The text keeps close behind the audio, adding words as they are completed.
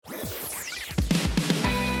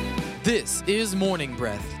This is Morning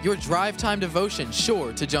Breath, your drive time devotion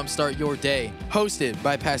sure to jumpstart your day. Hosted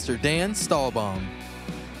by Pastor Dan Stahlbaum.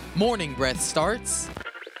 Morning Breath starts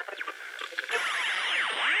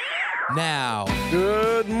now.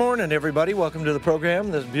 Good morning, everybody. Welcome to the program.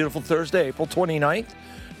 This beautiful Thursday, April 29th.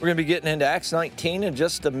 We're going to be getting into Acts 19 in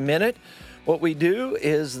just a minute. What we do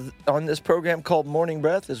is, on this program called Morning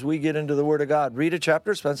Breath, is we get into the Word of God. Read a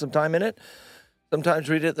chapter, spend some time in it. Sometimes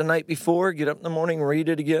read it the night before, get up in the morning, read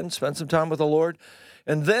it again, spend some time with the Lord.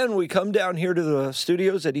 And then we come down here to the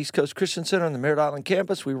studios at East Coast Christian Center on the Merritt Island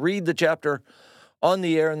campus. We read the chapter on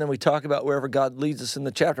the air, and then we talk about wherever God leads us in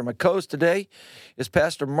the chapter. My co-host today is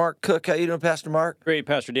Pastor Mark Cook. How you doing, Pastor Mark? Great,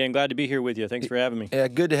 Pastor Dan. Glad to be here with you. Thanks for having me. Yeah,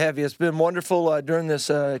 good to have you. It's been wonderful during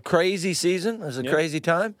this crazy season. It was a crazy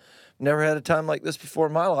time. Never had a time like this before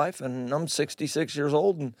in my life, and I'm 66 years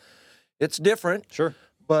old, and it's different. Sure.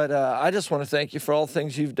 But I just want to thank you for all the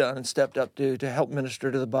things you've done and stepped up to help minister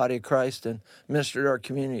to the body of Christ and minister to our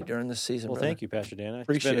community during this season. Well, brother. thank you, Pastor Dan.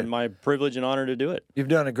 Appreciate It's been my privilege and honor to do it. You've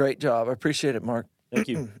done a great job. I appreciate it, Mark. Thank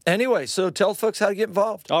you. Anyway, so tell folks how to get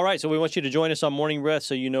involved. All right, so we want you to join us on Morning Breath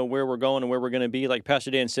so you know where we're going and where we're going to be. Like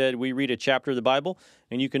Pastor Dan said, we read a chapter of the Bible,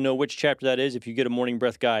 and you can know which chapter that is if you get a Morning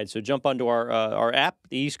Breath guide. So jump onto our app,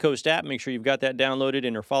 the East Coast app. Make sure you've got that downloaded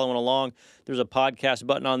and are following along. There's a podcast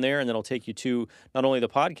button on there, and that'll take you to not only the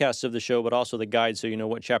podcasts of the show, but also the guide so you know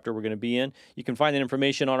what chapter we're going to be in. You can find that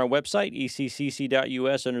information on our website,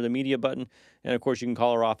 eccc.us, under the media button. And, of course, you can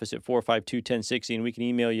call our office at 452-1060, and we can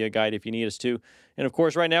email you a guide if you need us to. And, of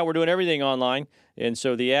course, right now we're doing everything online. And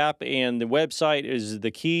so the app and the website is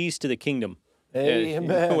the keys to the kingdom.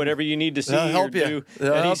 Amen. Whatever you need to see or do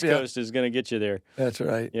at East Coast is going to get you there. That's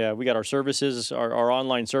right. Yeah, we got our services, our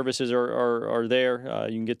online services are there.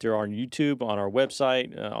 You can get there on YouTube, on our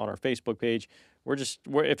website, on our Facebook page. We're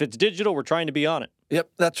if it's digital, we're trying to be on it.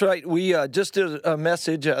 Yep, that's right. We just did a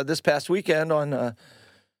message this past weekend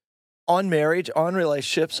on marriage, on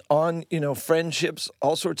relationships, on friendships,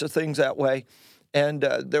 all sorts of things that way. And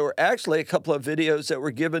there were actually a couple of videos that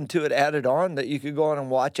were given to it, added on, that you could go on and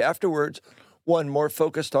watch afterwards. One more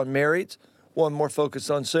focused on marrieds, one more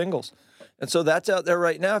focused on singles. And so that's out there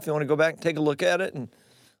right now if you want to go back and take a look at it and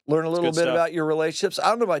learn a little bit about your relationships. I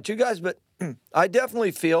don't know about you guys, but I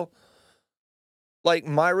definitely feel like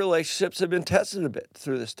my relationships have been tested a bit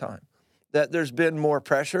through this time, that there's been more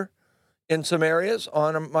pressure in some areas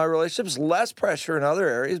on my relationships, less pressure in other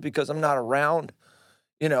areas because I'm not around.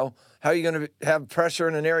 How are you going to have pressure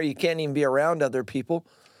in an area you can't even be around other people?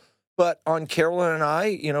 But on Carolyn and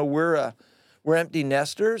I, we're empty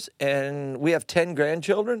nesters, and we have 10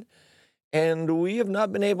 grandchildren, and we have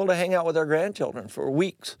not been able to hang out with our grandchildren for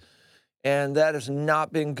weeks, and that has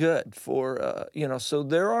not been good for So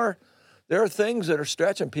there are things that are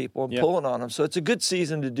stretching people and pulling on them. So it's a good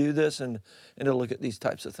season to do this and to look at these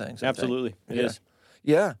types of things. Absolutely, it is.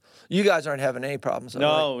 Yeah. You guys aren't having any problems.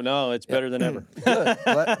 No, it's better than ever. Good.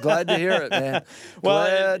 Glad to hear it, man.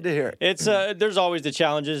 Glad to hear it. It's there's always the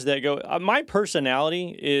challenges that go. My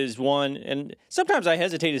personality is one, and sometimes I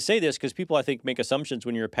hesitate to say this because people, I think, make assumptions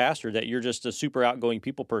when you're a pastor that you're just a super outgoing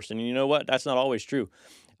people person. And you know what? That's not always true.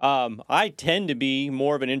 I tend to be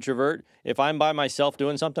more of an introvert. If I'm by myself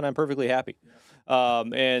doing something, I'm perfectly happy.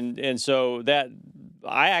 And so that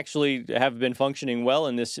I actually have been functioning well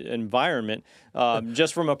in this environment,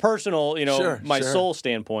 just from a personal, soul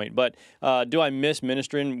standpoint. But do I miss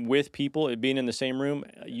ministering with people, being in the same room?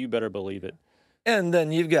 You better believe it. And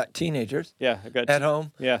then you've got teenagers at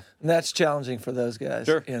home. Yeah. And that's challenging for those guys.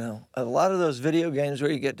 Sure. A lot of those video games where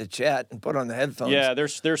you get to chat and put on the headphones. Yeah, they're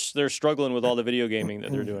struggling with all the video gaming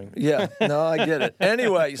that they're doing. Yeah. No, I get it.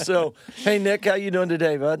 Anyway, so, hey, Nick, how you doing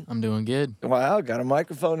today, bud? I'm doing good. Wow, got a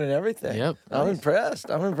microphone and everything. Yep. I'm impressed.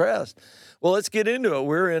 Well, let's get into it.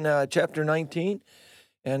 We're in chapter 19,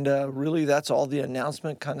 and really that's all the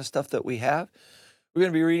announcement kind of stuff that we have. We're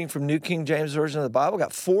going to be reading from New King James Version of the Bible. We've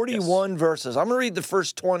got 41 verses. I'm going to read the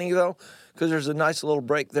first 20, though, because there's a nice little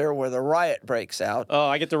break there where the riot breaks out. Oh,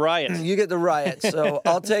 I get the riot. You get the riot. So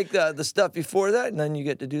I'll take the stuff before that, and then you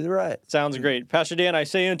get to do the riot. Sounds great. Pastor Dan, I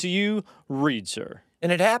say unto you, read, sir.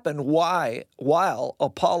 And it happened while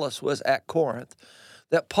Apollos was at Corinth,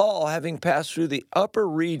 that Paul, having passed through the upper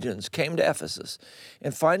regions, came to Ephesus.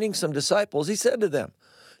 And finding some disciples, he said to them,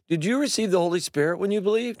 "Did you receive the Holy Spirit when you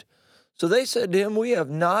believed?" So they said to him, "We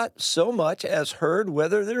have not so much as heard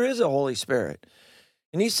whether there is a Holy Spirit."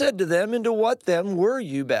 And he said to them, "Into what then were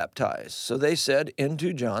you baptized?" So they said,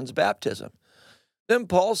 "Into John's baptism." Then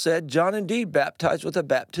Paul said, "John indeed baptized with a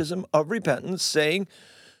baptism of repentance, saying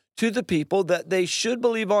to the people that they should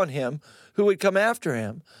believe on him who would come after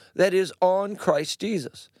him, that is, on Christ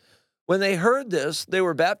Jesus. When they heard this, they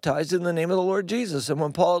were baptized in the name of the Lord Jesus. And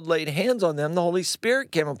when Paul had laid hands on them, the Holy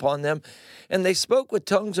Spirit came upon them, and they spoke with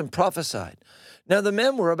tongues and prophesied. Now the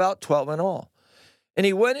men were about 12 in all. And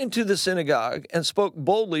he went into the synagogue and spoke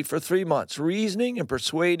boldly for 3 months, reasoning and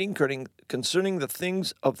persuading concerning the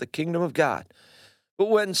things of the kingdom of God. But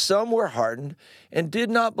when some were hardened and did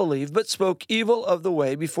not believe, but spoke evil of the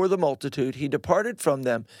way before the multitude, he departed from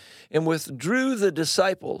them and withdrew the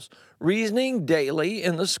disciples, reasoning daily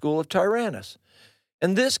in the school of Tyrannus.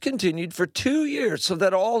 And this continued for 2 years, so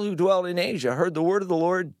that all who dwelt in Asia heard the word of the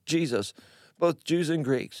Lord Jesus, both Jews and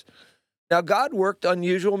Greeks. Now God worked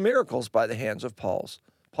unusual miracles by the hands of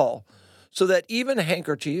Paul, so that even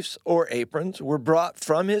handkerchiefs or aprons were brought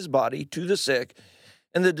from his body to the sick,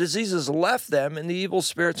 and the diseases left them, and the evil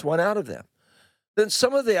spirits went out of them. Then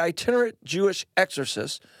some of the itinerant Jewish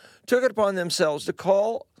exorcists took it upon themselves to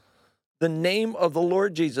call the name of the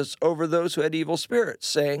Lord Jesus over those who had evil spirits,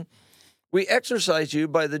 saying, "We exorcise you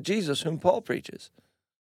by the Jesus whom Paul preaches."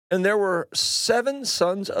 And there were 7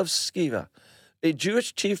 sons of Sceva, a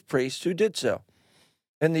Jewish chief priest, who did so.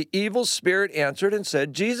 And the evil spirit answered and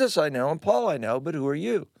said, "Jesus I know, and Paul I know, but who are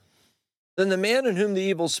you?" Then the man in whom the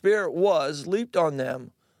evil spirit was leaped on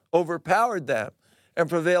them, overpowered them, and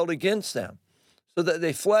prevailed against them, so that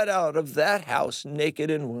they fled out of that house naked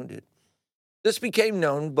and wounded. This became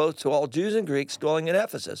known both to all Jews and Greeks dwelling in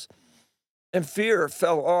Ephesus. And fear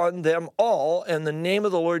fell on them all, and the name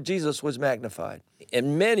of the Lord Jesus was magnified.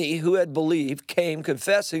 And many who had believed came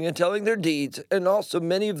confessing and telling their deeds, and also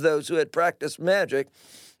many of those who had practiced magic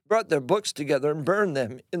brought their books together and burned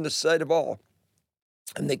them in the sight of all.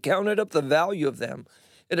 And they counted up the value of them,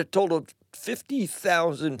 and it totaled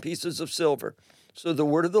 50,000 pieces of silver. So the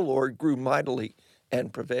word of the Lord grew mightily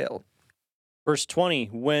and prevailed. Verse 20,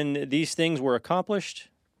 when these things were accomplished,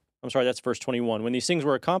 that's verse 21. When these things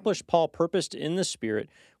were accomplished, Paul purposed in the Spirit,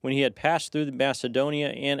 when he had passed through Macedonia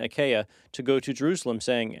and Achaia, to go to Jerusalem,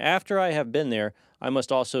 saying, "After I have been there, I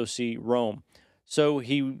must also see Rome." So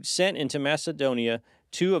he sent into Macedonia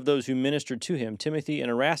 2 of those who ministered to him, Timothy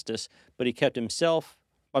and Erastus, but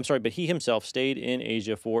he himself stayed in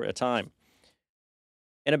Asia for a time.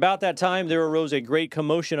 And about that time there arose a great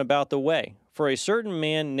commotion about the way, for a certain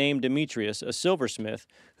man named Demetrius, a silversmith,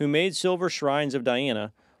 who made silver shrines of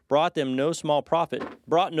Diana, brought no small profit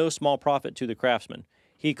to the craftsmen.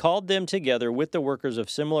 He called them together with the workers of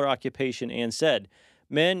similar occupation and said,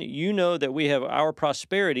 "Men, you know that we have our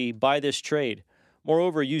prosperity by this trade.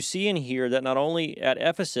 Moreover, you see and hear that not only at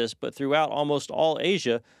Ephesus, but throughout almost all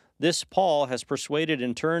Asia, this Paul has persuaded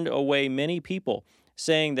and turned away many people,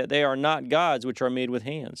 saying that they are not gods which are made with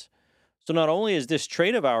hands. So not only is this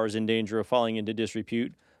trade of ours in danger of falling into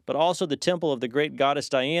disrepute, but also the temple of the great goddess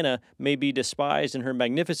Diana may be despised and her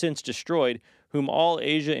magnificence destroyed, whom all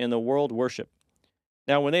Asia and the world worship."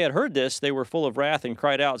 Now when they had heard this, they were full of wrath and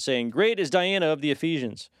cried out, saying, "Great is Diana of the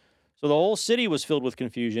Ephesians." So the whole city was filled with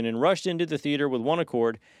confusion and rushed into the theater with one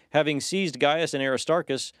accord, having seized Gaius and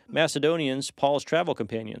Aristarchus, Macedonians, Paul's travel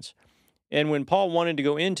companions. And when Paul wanted to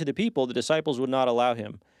go in to the people, the disciples would not allow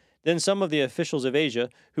him. Then some of the officials of Asia,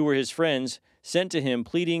 who were his friends, sent to him,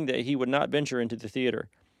 pleading that he would not venture into the theater.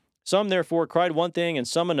 Some therefore cried one thing and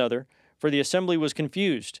some another, for the assembly was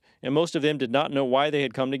confused, and most of them did not know why they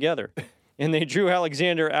had come together. And they drew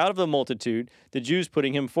Alexander out of the multitude, the Jews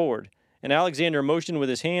putting him forward. And Alexander motioned with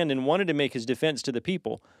his hand and wanted to make his defense to the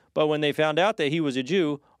people. But when they found out that he was a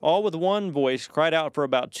Jew, all with one voice cried out for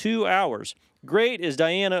about 2 hours, "Great is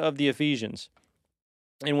Diana of the Ephesians."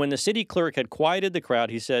 And when the city clerk had quieted the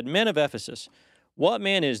crowd, he said, "Men of Ephesus, what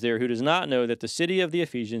man is there who does not know that the city of the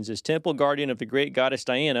Ephesians is temple guardian of the great goddess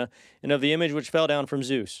Diana and of the image which fell down from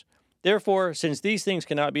Zeus? Therefore, since these things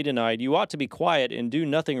cannot be denied, you ought to be quiet and do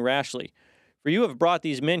nothing rashly. For you have brought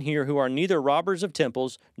these men here who are neither robbers of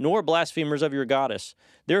temples nor blasphemers of your goddess.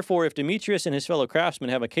 Therefore, if Demetrius and his fellow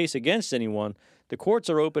craftsmen have a case against anyone, the courts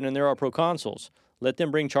are open and there are proconsuls. Let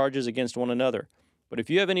them bring charges against one another. But if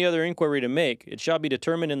you have any other inquiry to make, it shall be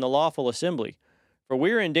determined in the lawful assembly. For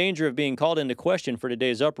we are in danger of being called into question for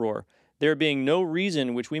today's uproar, there being no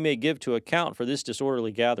reason which we may give to account for this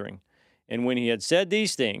disorderly gathering." And when he had said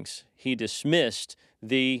these things, he dismissed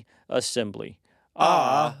the assembly.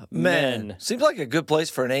 Amen. Seems like a good place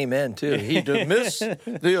for an amen, too. He dismissed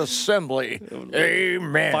the assembly.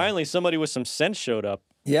 Amen. Finally, somebody with some sense showed up.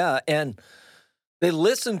 Yeah, and they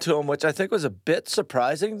listened to him, which I think was a bit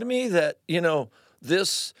surprising to me that,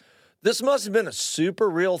 this must have been a super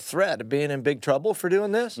real threat of being in big trouble for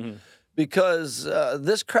doing this because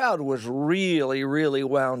this crowd was really, really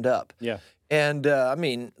wound up. Yeah. And I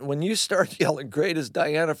mean, when you start yelling, "Great is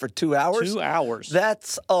Diana" for 2 hours, 2 hours.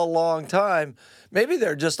 that's a long time. Maybe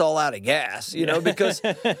they're just all out of gas, because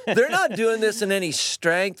they're not doing this in any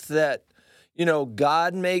strength that,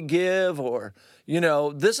 God may give, or,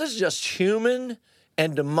 this is just human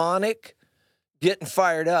and demonic getting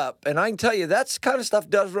fired up. And I can tell you that kind of stuff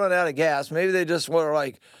does run out of gas. Maybe they just were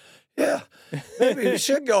like, yeah, maybe we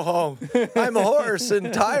should go home. I'm hoarse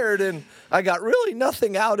and tired, and I got really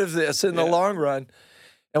nothing out of this in the long run,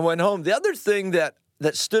 and went home. The other thing that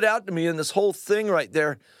stood out to me in this whole thing right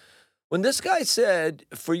there, when this guy said,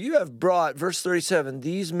 "For you have brought," verse 37,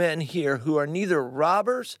 "these men here who are neither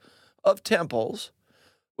robbers of temples,"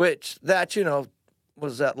 which that,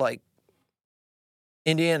 was that like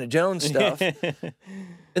Indiana Jones stuff.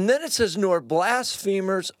 And then it says, "nor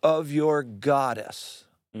blasphemers of your goddess."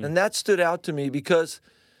 And that stood out to me because,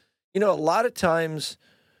 a lot of times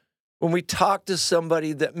when we talk to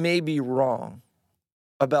somebody that may be wrong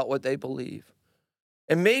about what they believe,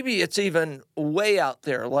 and maybe it's even way out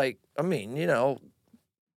there, like,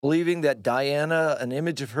 believing that Diana, an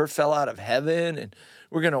image of her, fell out of heaven and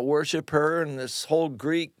we're going to worship her, and this whole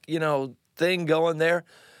Greek, thing going there.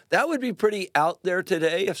 That would be pretty out there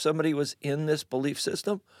today if somebody was in this belief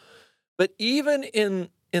system. But even in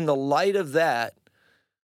the light of that,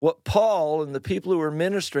 what Paul and the people who were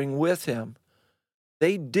ministering with him,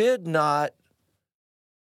 they did not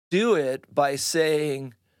do it by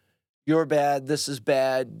saying, "You're bad, this is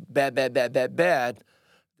bad, bad, bad, bad, bad, bad."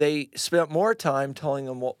 They spent more time telling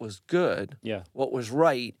them what was good, what was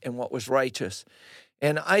right, and what was righteous.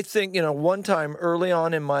 And I think, one time early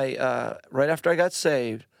on in my, right after I got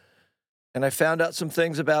saved, and I found out some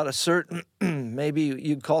things about a certain, maybe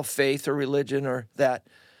you'd call faith or religion or that,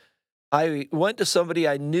 I went to somebody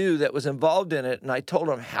I knew that was involved in it, and I told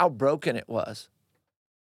them how broken it was.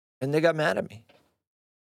 And they got mad at me.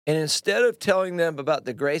 And instead of telling them about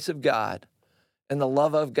the grace of God and the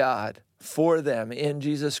love of God for them in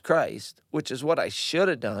Jesus Christ, which is what I should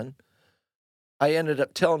have done, I ended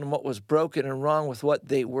up telling them what was broken and wrong with what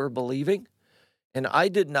they were believing. And I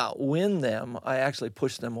did not win them. I actually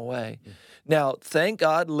pushed them away. Now, thank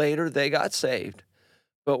God later they got saved.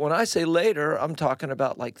 But when I say later, I'm talking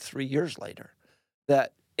about like 3 years later,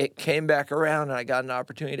 that it came back around and I got an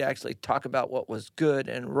opportunity to actually talk about what was good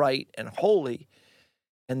and right and holy,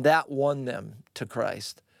 and that won them to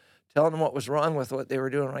Christ. Telling them what was wrong with what they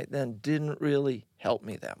were doing right then didn't really help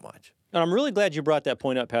me that much. And I'm really glad you brought that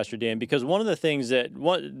point up, Pastor Dan, because one of the things that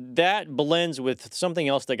blends with something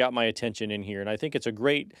else that got my attention in here, and I think it's a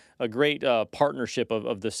great partnership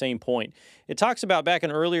of the same point. It talks about back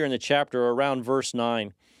earlier in the chapter, around verse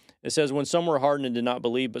 9. It says, "When some were hardened and did not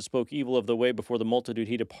believe, but spoke evil of the way before the multitude,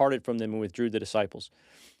 he departed from them and withdrew the disciples."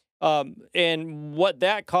 And what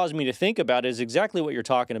that caused me to think about is exactly what you're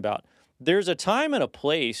talking about. There's a time and a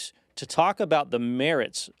place to talk about the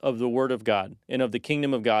merits of the Word of God and of the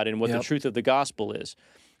kingdom of God and what the truth of the gospel is.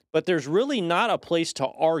 But there's really not a place to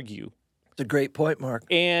argue. It's a great point, Mark.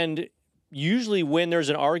 And usually when there's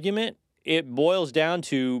an argument, it boils down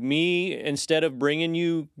to me, instead of bringing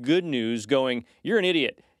you good news, going, "You're an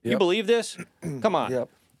idiot. You believe this? Come on."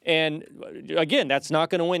 And again, that's not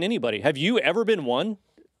going to win anybody. Have you ever been won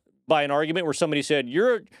by an argument where somebody said,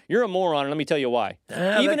 "You're a moron, and let me tell you why"?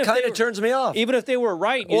 Even that kind of turns me off. Even if they were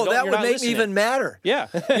right, that would make me even madder. Yeah.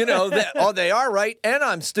 They are right, and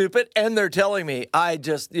I'm stupid, and they're telling me. I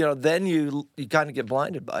just, then you kind of get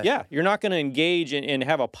blinded by it. Yeah, you're not going to engage and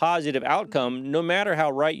have a positive outcome, no matter how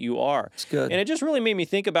right you are. It's good. And it just really made me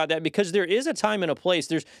think about that, because there is a time and a place.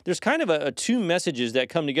 There's kind of a two messages that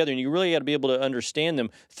come together, and you really got to be able to understand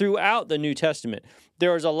them throughout the New Testament.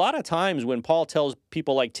 There's a lot of times when Paul tells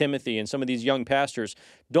people like Timothy and some of these young pastors,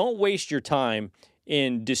 don't waste your time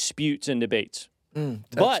in disputes and debates.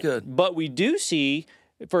 That's good. But we do see,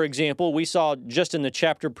 for example, we saw just in the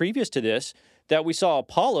chapter previous to this, that we saw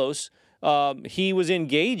Apollos, he was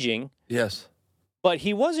engaging. Yes. But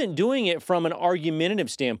he wasn't doing it from an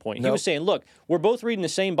argumentative standpoint. He was saying, look, we're both reading the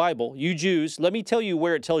same Bible. You Jews, let me tell you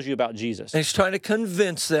where it tells you about Jesus. And he's trying to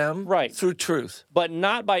convince them through truth. But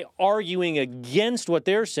not by arguing against what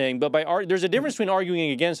they're saying, but by there's a difference between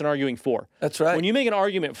arguing against and arguing for. That's right. When you make an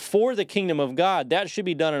argument for the kingdom of God, that should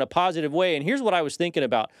be done in a positive way. And here's what I was thinking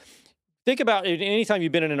about. Think about it anytime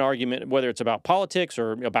you've been in an argument, whether it's about politics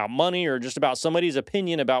or about money or just about somebody's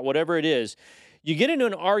opinion about whatever it is. You get into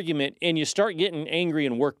an argument and you start getting angry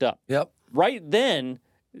and worked up. Yep. Right then,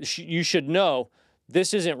 you should know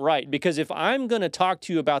this isn't right. Because if I'm going to talk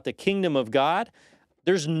to you about the kingdom of God,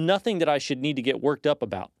 there's nothing that I should need to get worked up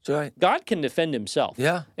about. That's right. God can defend himself.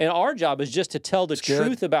 Yeah. And our job is just to tell the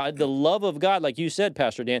truth about the love of God, like you said,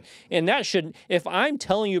 Pastor Dan. And that should, if I'm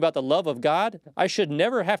telling you about the love of God, I should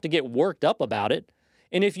never have to get worked up about it.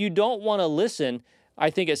 And if you don't want to listen, I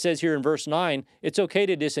think it says here in verse 9, it's okay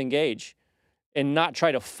to disengage and not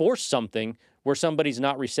try to force something where somebody's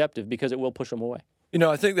not receptive, because it will push them away. You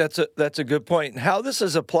know, I think that's a good point. And how this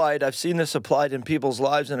is applied, I've seen this applied in people's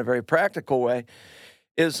lives in a very practical way,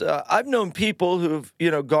 is I've known people who've,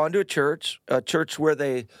 gone to a church where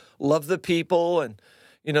they love the people and,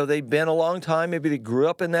 they've been a long time. Maybe they grew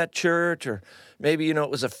up in that church, or maybe, it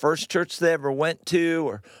was the first church they ever went to,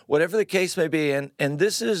 or whatever the case may be. And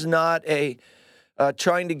this is not a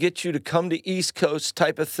trying to get you to come to East Coast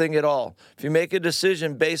type of thing at all. If you make a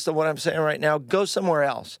decision based on what I'm saying right now, go somewhere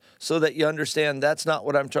else so that you understand that's not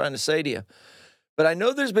what I'm trying to say to you. But I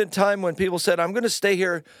know there's been time when people said, I'm going to stay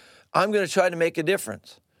here. I'm going to try to make a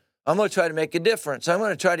difference. I'm going to try to make a difference. I'm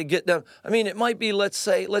going to try to get them. I mean, it might be, let's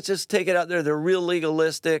just take it out there. They're real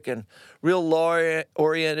legalistic and real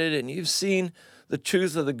law-oriented, and you've seen the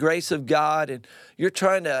truth of the grace of God, and you're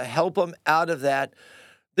trying to help them out of that.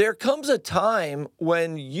 There comes a time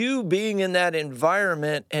when you being in that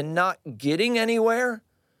environment and not getting anywhere,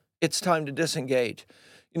 it's time to disengage.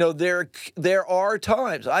 There are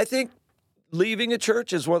times. I think leaving a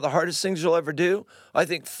church is one of the hardest things you'll ever do. I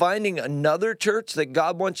think finding another church that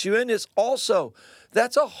God wants you in is also,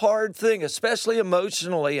 that's a hard thing, especially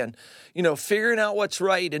emotionally, and, figuring out what's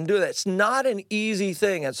right and doing that. It's not an easy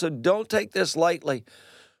thing, and so don't take this lightly.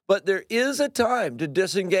 But there is a time to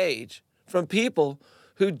disengage from people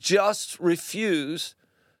who just refuse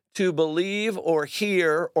to believe or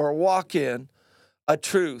hear or walk in a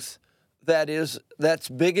truth that's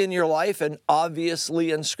big in your life and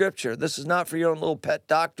obviously in Scripture. This is not for your own little pet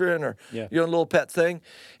doctrine or your own little pet thing.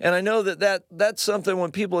 And I know that's something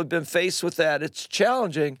when people have been faced with that, it's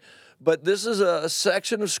challenging, but this is a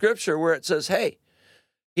section of Scripture where it says, hey,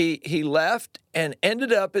 he left and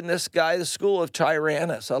ended up in the school of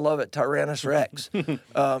Tyrannus. I love it, Tyrannus Rex.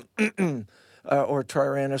 Or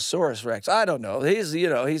Tyrannosaurus Rex. I don't know.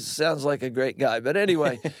 He sounds like a great guy. But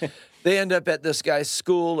anyway, they end up at this guy's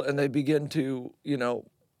school and they begin to,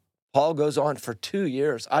 Paul goes on for 2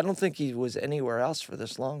 years. I don't think he was anywhere else for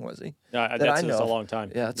this long, was he? No, that's a long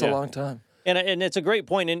time. Yeah, it's a long time. And it's a great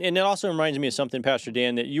point. And it also reminds me of something, Pastor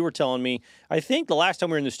Dan, that you were telling me. I think the last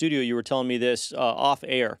time we were in the studio, you were telling me this off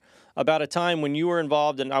air, about a time when you were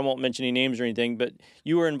involved, and I won't mention any names or anything, but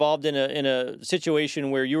you were involved in a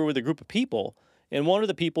situation where you were with a group of people, and one of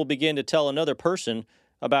the people began to tell another person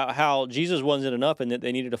about how Jesus wasn't enough and that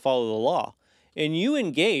they needed to follow the law. And you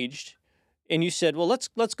engaged, and you said, well, let's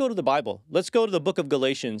go to the Bible. Let's go to the book of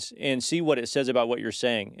Galatians and see what it says about what you're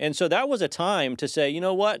saying. And so that was a time to say, you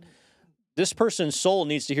know what? This person's soul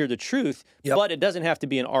needs to hear the truth, but it doesn't have to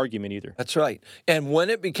be an argument either. That's right. And when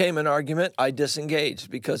it became an argument, I disengaged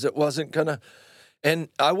because it wasn't going to. And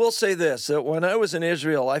I will say this, that when I was in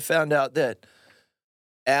Israel, I found out that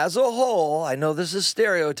as a whole, I know this is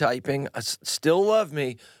stereotyping, still love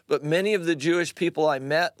me, but many of the Jewish people I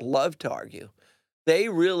met loved to argue.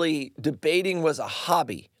 Debating was a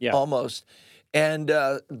hobby almost. And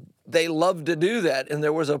they loved to do that. And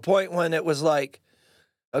there was a point when it was like,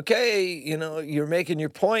 okay, you're making your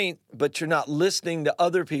point, but you're not listening to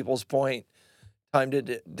other people's point. Time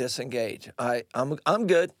to disengage. I'm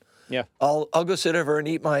good. Yeah. I'll go sit over and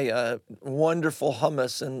eat my wonderful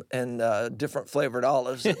hummus and different flavored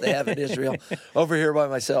olives that they have in Israel over here by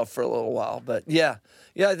myself for a little while. But yeah,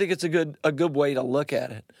 I think it's a good way to look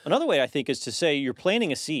at it. Another way I think is to say you're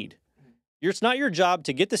planting a seed. It's not your job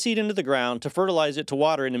to get the seed into the ground, to fertilize it, to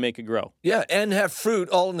water it, and to make it grow. Yeah, and have fruit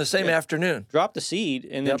all in the same afternoon. Drop the seed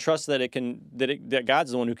and then trust that that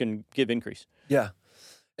God's the one who can give increase. Yeah.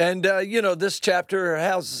 And, this chapter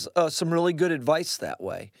has some really good advice that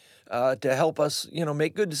way to help us,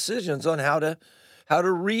 make good decisions on how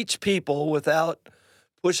to reach people without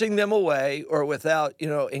pushing them away or without,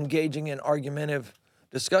 engaging in argumentative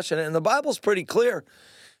discussion. And the Bible's pretty clear.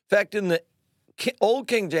 In fact, in the Old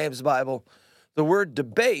King James Bible, the word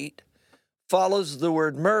debate follows the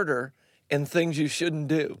word murder in things you shouldn't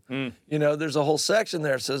do. There's a whole section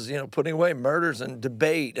there that says, putting away murders and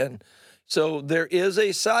debate. And so there is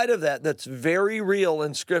a side of that that's very real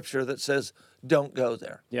in Scripture that says, don't go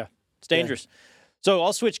there. Yeah, it's dangerous. Yeah. So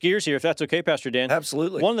I'll switch gears here, if that's okay, Pastor Dan.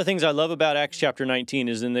 Absolutely. One of the things I love about Acts chapter 19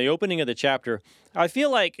 is in the opening of the chapter, I feel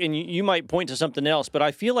like, and you might point to something else, but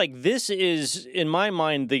I feel like this is, in my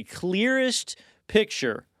mind, the clearest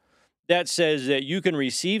picture that says that you can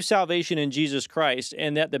receive salvation in Jesus Christ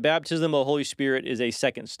and that the baptism of the Holy Spirit is a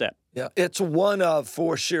second step. Yeah, it's one of,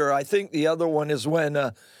 for sure. I think the other one is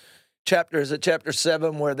when chapter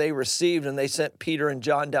 7, where they received and they sent Peter and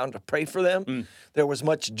John down to pray for them. There was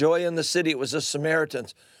much joy in the city. It was the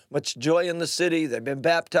Samaritans. Much joy in the city. They've been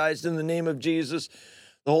baptized in the name of Jesus.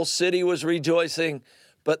 The whole city was rejoicing,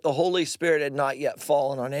 but the Holy Spirit had not yet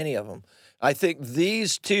fallen on any of them. I think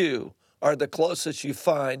these two are the closest you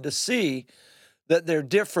find to see that they're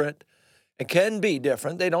different and can be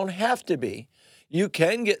different. They don't have to be. You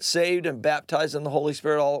can get saved and baptized in the Holy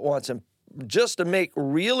Spirit all at once. And just to make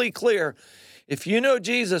really clear, if you know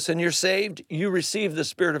Jesus and you're saved, you receive the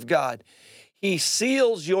Spirit of God. He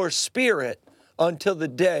seals your spirit until the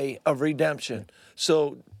day of redemption.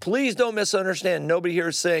 So please don't misunderstand. Nobody here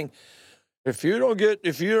is saying, if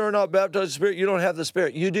you're not baptized in the Spirit, you don't have the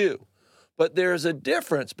Spirit. You do. But there's a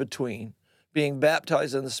difference between being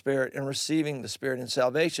baptized in the Spirit and receiving the Spirit in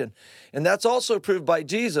salvation. And that's also proved by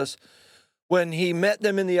Jesus when he met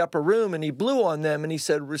them in the upper room and he blew on them and he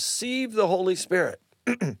said, receive the Holy Spirit.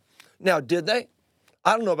 Now, did they?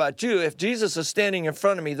 I don't know about you. If Jesus is standing in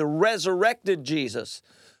front of me, the resurrected Jesus,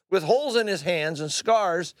 with holes in his hands and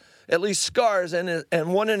scars, at least scars,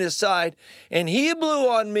 and one in his side, and he blew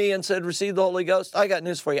on me and said, receive the Holy Ghost, I got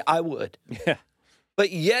news for you. I would. Yeah.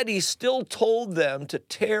 But yet he still told them to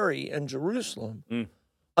tarry in Jerusalem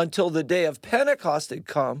until the day of Pentecost had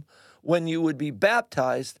come, when you would be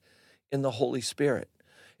baptized in the Holy Spirit.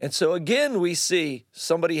 And so again, we see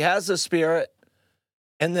somebody has the Spirit,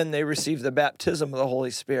 and then they receive the baptism of the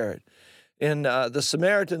Holy Spirit. In the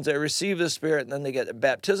Samaritans, they receive the Spirit, and then they get the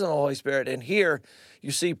baptism of the Holy Spirit. And here,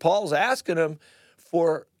 you see Paul's asking them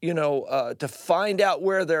for, to find out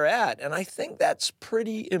where they're at. And I think that's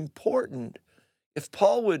pretty important. If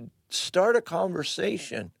Paul would start a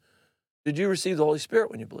conversation, did you receive the Holy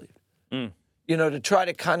Spirit when you believed? To try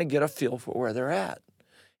to kind of get a feel for where they're at.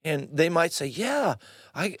 And they might say, yeah,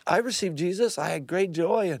 I received Jesus. I had great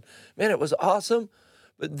joy. And man, it was awesome.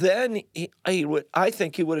 But then I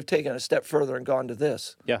think he would have taken a step further and gone to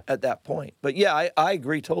this at that point. But yeah, I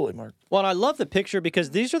agree totally, Mark. Well, and I love the picture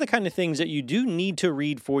because these are the kind of things that you do need to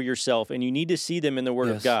read for yourself, and you need to see them in the Word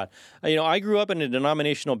of God. I grew up in a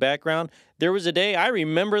denominational background. There was a day, I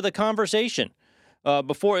remember the conversation. It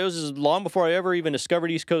was long before I ever even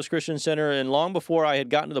discovered East Coast Christian Center, and long before I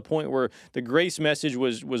had gotten to the point where the grace message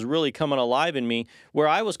was really coming alive in me, where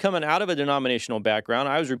I was coming out of a denominational background.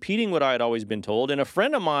 I was repeating what I had always been told, and a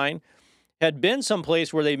friend of mine had been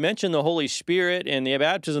someplace where they mentioned the Holy Spirit and the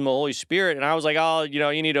baptism of the Holy Spirit, and I was like,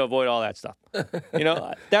 you need to avoid all that stuff.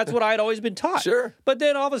 That's what I had always been taught. Sure. But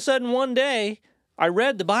then all of a sudden one day, I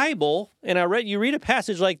read the Bible, and you read a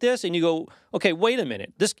passage like this, and you go, okay, wait a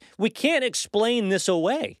minute. We can't explain this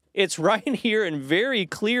away. It's right here in very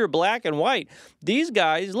clear black and white. These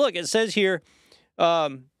guys, look, it says here,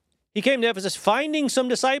 he came to Ephesus, finding some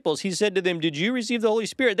disciples. He said to them, did you receive the Holy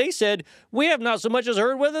Spirit? They said, we have not so much as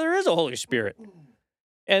heard whether there is a Holy Spirit.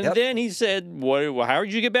 And then he said, how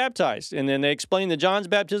did you get baptized? And then they explained the John's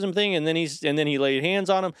baptism thing, and then he laid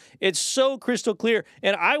hands on them. It's so crystal clear.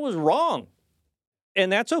 And I was wrong. And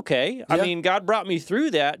that's okay. I mean, God brought me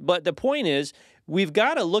through that. But the point is, we've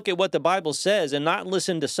got to look at what the Bible says and not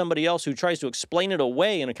listen to somebody else who tries to explain it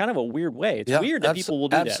away in a kind of a weird way. It's weird that people will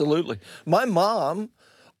do that. Absolutely. My mom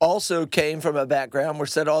also came from a background where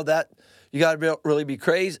said all that, you got to really be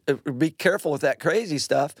careful with that crazy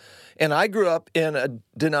stuff. And I grew up in a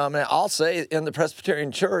denomination, I'll say, in the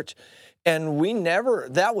Presbyterian Church, and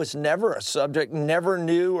that was never a subject, never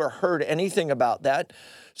knew or heard anything about that.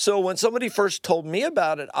 So when somebody first told me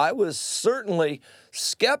about it, I was certainly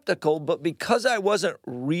skeptical, but because I wasn't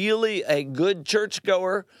really a good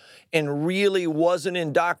churchgoer and really wasn't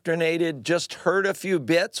indoctrinated, just heard a few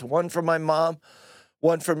bits, one from my mom,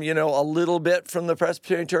 one from, a little bit from the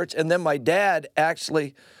Presbyterian Church, and then my dad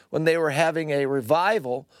actually, when they were having a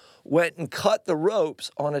revival, went and cut the ropes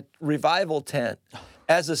on a revival tent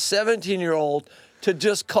as a 17-year-old to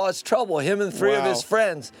just cause trouble, him and three of his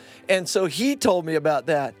friends. And so he told me about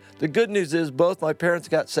that. The good news is both my parents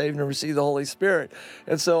got saved and received the Holy Spirit.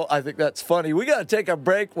 And so I think that's funny. We got to take a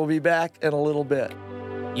break. We'll be back in a little bit.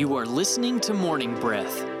 You are listening to Morning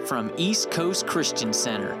Breath from East Coast Christian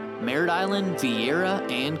Center, Merritt Island, Vieira,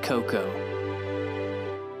 and Cocoa.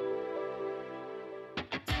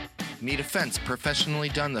 Need a fence professionally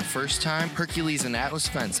done the first time? Hercules and Atlas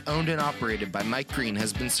Fence, owned and operated by Mike Green,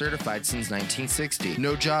 has been certified since 1960.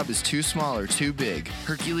 No job is too small or too big.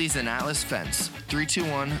 Hercules and Atlas Fence,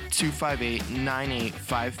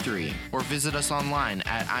 321-258-9853. Or visit us online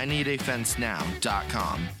at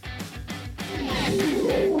ineedafencenow.com.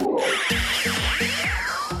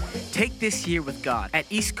 Take this year with God at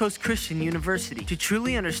East Coast Christian University to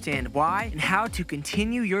truly understand why and how to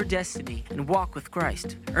continue your destiny and walk with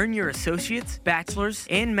Christ. Earn your associate's, bachelor's,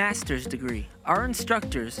 and master's degree. Our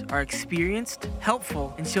instructors are experienced,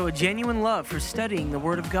 helpful, and show a genuine love for studying the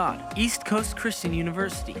Word of God. East Coast Christian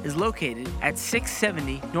University is located at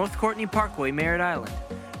 670 North Courtney Parkway, Merritt Island.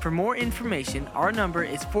 For more information, our number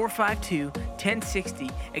is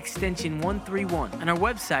 452-1060, extension 131, and our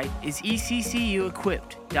website is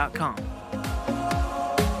eccuequipped.com.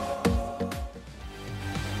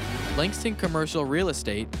 Langston Commercial Real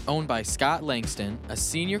Estate, owned by Scott Langston, a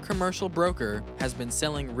senior commercial broker, has been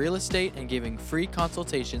selling real estate and giving free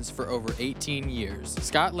consultations for over 18 years.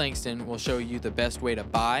 Scott Langston will show you the best way to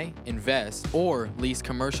buy, invest, or lease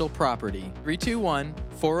commercial property.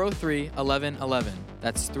 321-403-1111.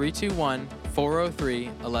 That's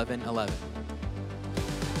 321-403-1111.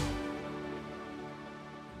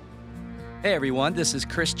 Hey everyone, this is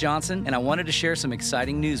Chris Johnson, and I wanted to share some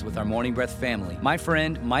exciting news with our Morning Breath family. My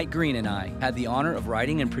friend Mike Green and I had the honor of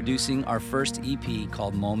writing and producing our first EP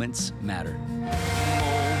called Moments Matter.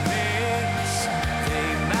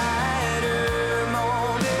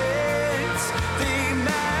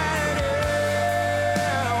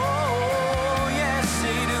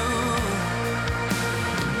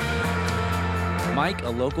 Mike, a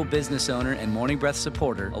local business owner and Morning Breath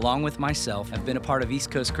supporter, along with myself, have been a part of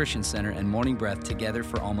East Coast Christian Center and Morning Breath together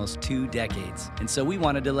for almost 2 decades. And so we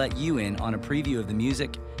wanted to let you in on a preview of the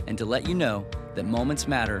music and to let you know that Moments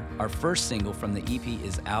Matter, our first single from the EP,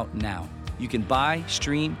 is out now. You can buy,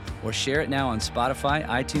 stream, or share it now on Spotify,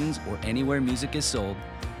 iTunes, or anywhere music is sold,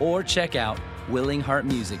 or check out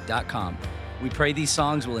willingheartmusic.com. We pray these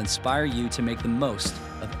songs will inspire you to make the most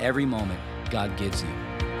of every moment God gives you.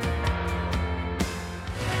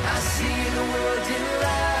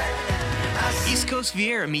 East Coast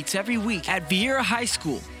Viera meets every week at Viera High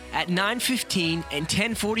School at 9:15 and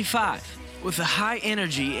 10:45. With a high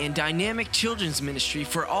energy and dynamic children's ministry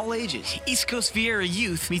for all ages, East Coast Viera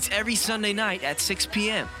Youth meets every Sunday night at 6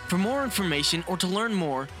 p.m. For more information or to learn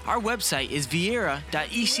more, our website is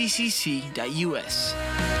viera.eccc.us.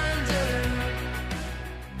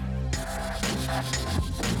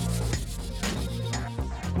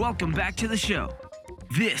 Welcome back to the show.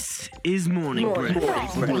 This is Morning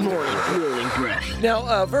Breath. Morning Breath.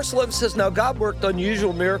 Now, verse 11 says, Now God worked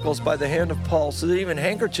unusual miracles by the hand of Paul, so that even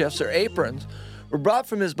handkerchiefs or aprons were brought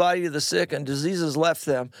from his body to the sick, and diseases left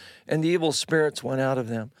them, and the evil spirits went out of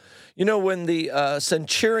them. You know, when the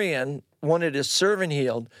centurion wanted his servant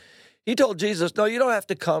healed, he told Jesus, no, you don't have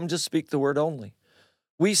to come, just speak the word only.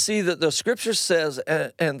 We see that the scripture says,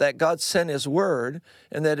 and that God sent his word,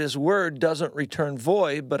 and that his word doesn't return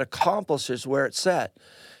void, but accomplishes where it's set.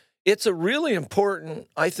 It's a really important,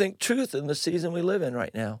 I think, truth in the season we live in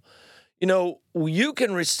right now. You know, you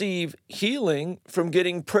can receive healing from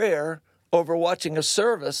getting prayer over watching a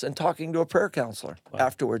service and talking to a prayer counselor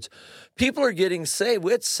afterwards. People are getting saved.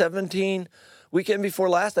 We had 17, weekend before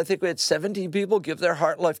last, I think we had 17 people give their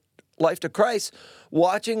heart life to Christ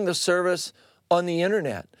watching the service on the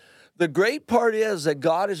internet. The great part is that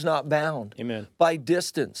God is not bound by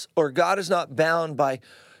distance, or God is not bound by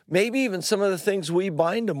maybe even some of the things we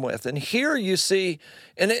bind him with. And here you see,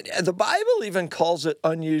 and the Bible even calls it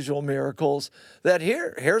unusual miracles, that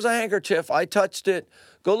here's a handkerchief, I touched it,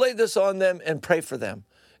 go lay this on them and pray for them.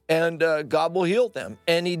 And God will heal them.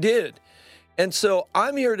 And he did. And so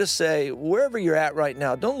I'm here to say, wherever you're at right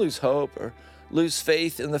now, don't lose hope or lose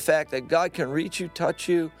faith in the fact that God can reach you, touch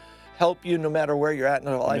you, help you no matter where you're at in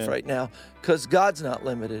your life right now, because God's not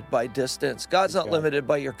limited by distance. God's not limited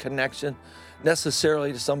by your connection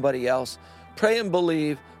necessarily to somebody else. Pray and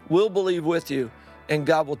believe. We'll believe with you, and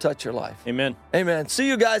God will touch your life. Amen. Amen. See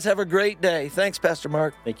you guys. Have a great day. Thanks, Pastor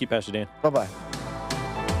Mark. Thank you, Pastor Dan. Bye-bye.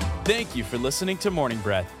 Thank you for listening to Morning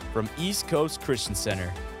Breath from East Coast Christian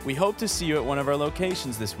Center. We hope to see you at one of our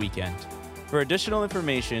locations this weekend. For additional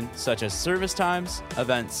information, such as service times,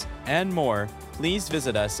 events, and more, please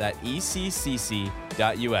visit us at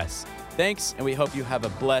eccc.us. Thanks, and we hope you have a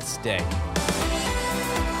blessed day.